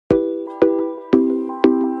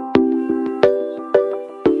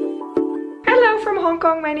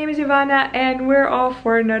Kong, my name is Ivana and we're off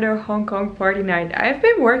for another Hong Kong party night. I've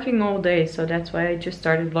been working all day, so that's why I just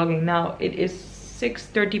started vlogging now. It is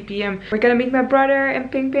 6:30 p.m. We're gonna meet my brother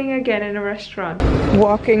and Ping Ping again in a restaurant.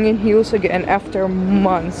 Walking in heels again after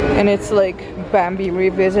months, and it's like Bambi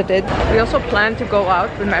revisited. We also plan to go out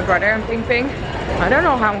with my brother and Ping Ping. I don't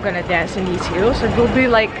know how I'm gonna dance in these heels. It will be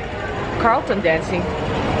like Carlton dancing.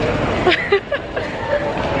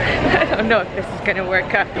 I don't know if this is gonna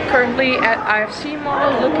work out. Currently at IFC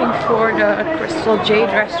Mall looking for the Crystal Jade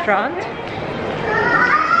restaurant.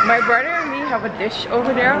 My brother and me have a dish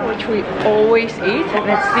over there which we always eat, and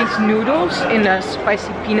it's these noodles in a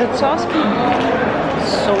spicy peanut sauce.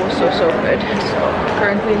 So good. So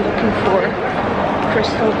currently looking for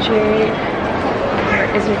Crystal Jade.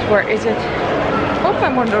 Where is it? Hope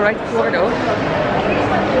I'm on the right floor though.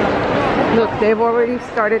 Look, they've already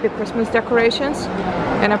started the Christmas decorations,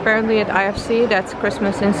 and apparently at IFC that's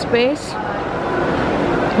Christmas in space.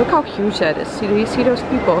 Look how huge that is. Do you see those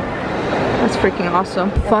people? That's freaking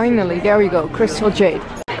awesome. Finally, there we go, Crystal Jade.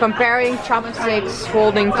 Comparing chopsticks,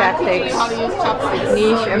 folding tactics. How to use chopsticks.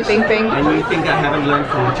 Niche and Ping Ping. And you think I haven't learned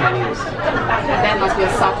from the Chinese? That must be a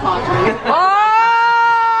soft heart. Oh!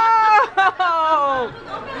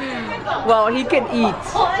 Well, he can eat,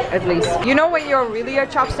 at least. You know when you're really a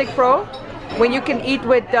chopstick pro? When you can eat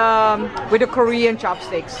with the Korean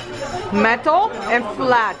chopsticks. Metal and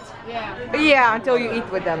flat. Yeah, until you eat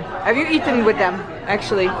with them. Have you eaten with them,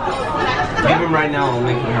 actually? Even right now, I'll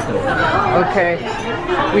make it happen. Okay.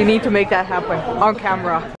 We need to make that happen on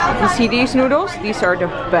camera. You see these noodles? These are the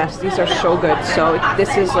best. These are so good. So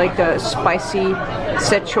this is like the spicy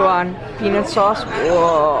Szechuan peanut sauce.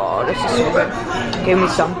 Whoa, this is so good. Give me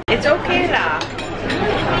some. It's okay lah.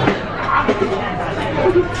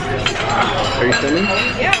 Are you filming?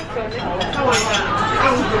 Yeah, I'm filming.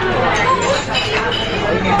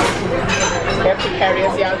 You have to carry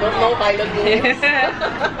us, yeah. No violent moves.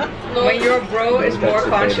 No, when your bro is more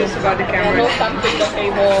conscious about the camera. no thumping the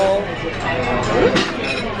table.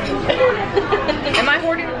 Am I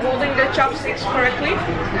holding the chopsticks correctly?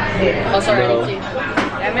 Oh, sorry, No.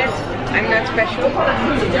 Damn it, I'm not special.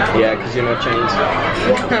 Yeah, because you're not Chinese.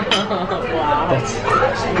 That's,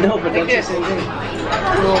 no, but Like that's this. the same thing.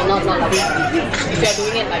 No, not like this. If you're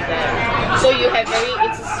doing it like that. So you have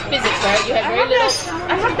it's physics, right? You have very little.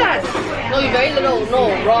 I have that. No, you very little.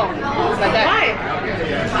 No, wrong. It's like that. Why?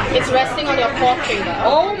 It's resting on your fourth finger.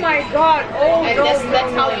 Oh my god. Oh And no.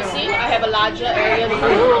 that's how you see. I have a larger area to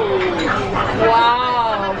move.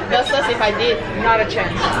 Wow. Versus if I did Not a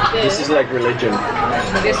chance. This is like religion.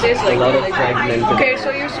 This is A like lot of fragmented. Okay, so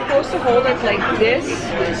you're supposed to hold it like this.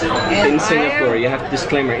 And In Singapore, you have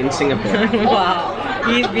disclaimer, in Singapore. Wow,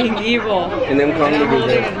 he's being evil. And then And I'm come with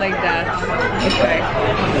holding it. it like that. Okay.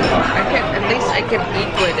 At least I can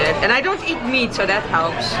eat with it. And I don't eat meat, so that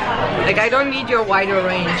helps. Like, I don't need your wider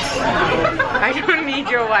range. I don't need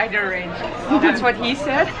your wider range. That's what he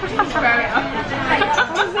said? How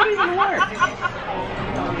does that even work?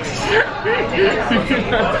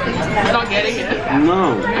 not getting it.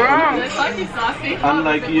 No. Wow. It's like he's saucy.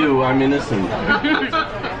 Unlike you, I'm innocent.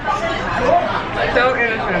 So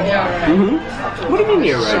innocent. What do you mean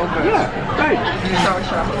you're right? So good. Yeah, right. So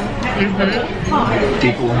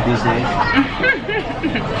People these days.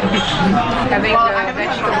 Having Well, I the haven't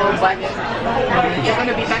had vegetable those buns. You're going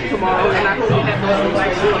to be back tomorrow, and I hope you have those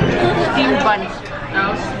steamed buns.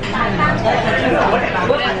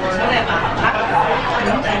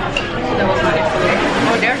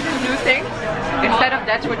 Oh, there's a new thing. Instead of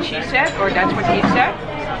that's what she said or that's what he said,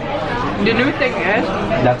 the new thing is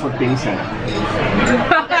That's what Bing said.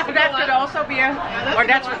 that could also be a, or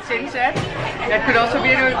that's what Sin said. That could also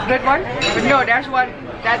be a good one. But no, there's one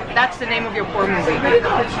that's the name of your poor movie.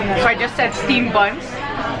 So I just said steamed buns.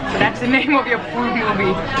 So that's the name of your poor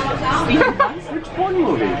movie. Steamed buns? Which porn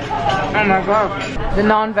movie? Oh my god. The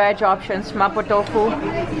non-veg options, mapo tofu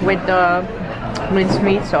with the minced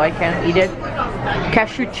meat, so I can't eat it.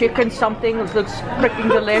 Cashew chicken something, it looks freaking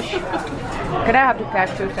delish. Can I have the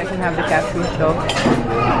cashews? I can have the cashews, so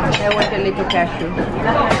I want a little cashew.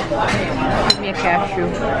 Give me a cashew.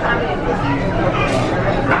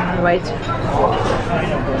 Wait.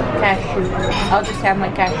 Cashew. I'll just have my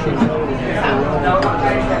cashew.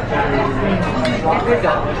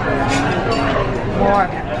 More.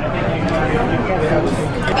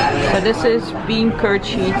 So this is Beancurd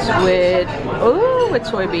sheets with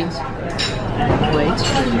soybeans. Wait, to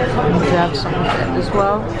have some of that as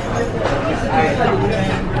well.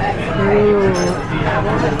 Ooh.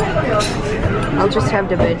 I'll just have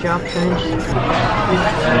the veg options.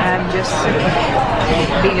 I'm just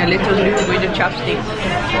being a little noob with the chopsticks.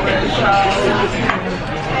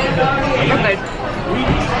 Okay.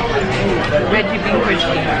 Veggie beancurd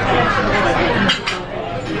cheese.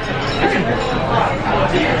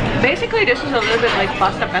 Basically, this is a little bit like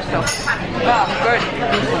pasta pesto. Oh, good.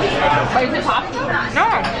 But is it pasta? No,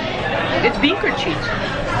 it's beancurd cheese.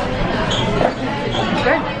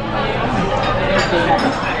 Good.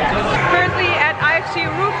 Currently at IFC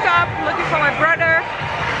rooftop, looking for my brother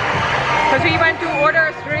because he went to order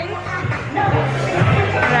us drinks,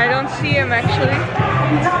 and I don't see him actually.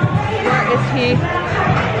 Where is he?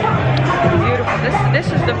 Beautiful. This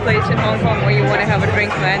is the place in Hong Kong where you want to have a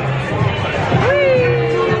drink, man. Whee!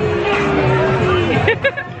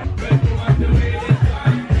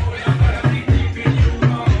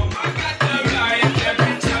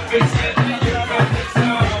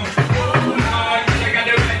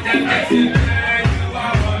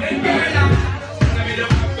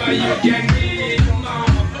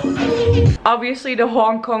 Obviously the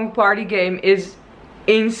Hong Kong party game is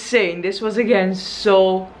insane. This was again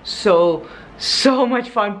so much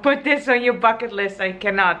fun. Put this on your bucket list. I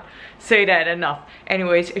cannot say that enough.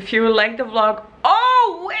 Anyways, if you like the vlog,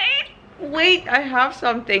 oh wait, I have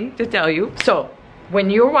something to tell you. So when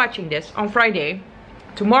you're watching this on Friday,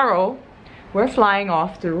 tomorrow we're flying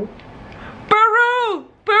off to Peru.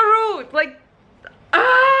 Like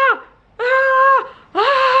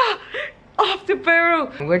off to Peru.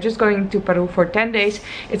 We're just going to Peru for 10 days.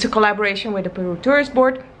 It's a collaboration with the Peru Tourist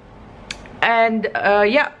Board. And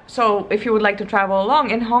yeah, so if you would like to travel along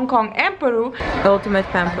in Hong Kong and Peru. Ultimate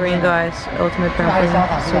pampering, guys. Ultimate pampering.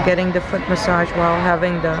 So getting the foot massage while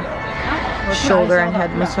having the shoulder and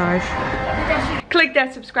head massage. Click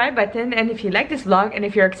that subscribe button, and if you like this vlog and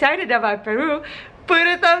if you're excited about Peru, put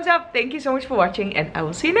a thumbs up. Thank you so much for watching, and I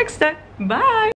will see you next time. Bye!